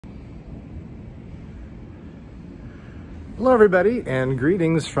Hello everybody, and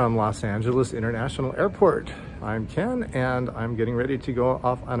greetings from Los Angeles International Airport. I'm Ken and I'm getting ready to go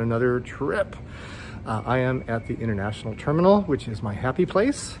off on another trip. I am at the International Terminal, which is my happy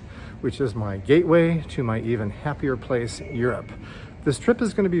place, which is my gateway to my even happier place, Europe. This trip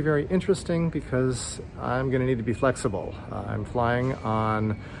is going to be very interesting because I'm going to need to be flexible. I'm flying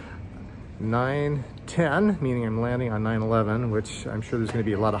on 9/10, meaning I'm landing on 9/11, which I'm sure there's going to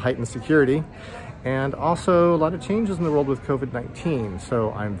be a lot of heightened security and also a lot of changes in the world with COVID-19.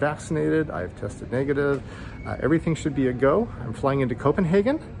 So I'm vaccinated, I've tested negative, everything should be a go. I'm flying into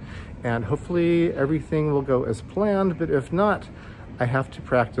Copenhagen and hopefully everything will go as planned, but if not, I have to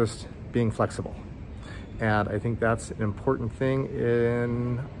practice being flexible. And I think that's an important thing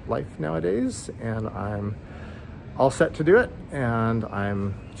in life nowadays, and I'm all set to do it, and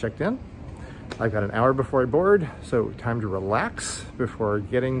I'm checked in. I've got an hour before I board, so time to relax before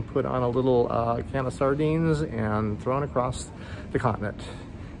getting put on a little can of sardines and thrown across the continent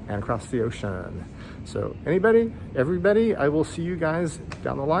and across the ocean. So everybody, I will see you guys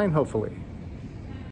down the line, hopefully.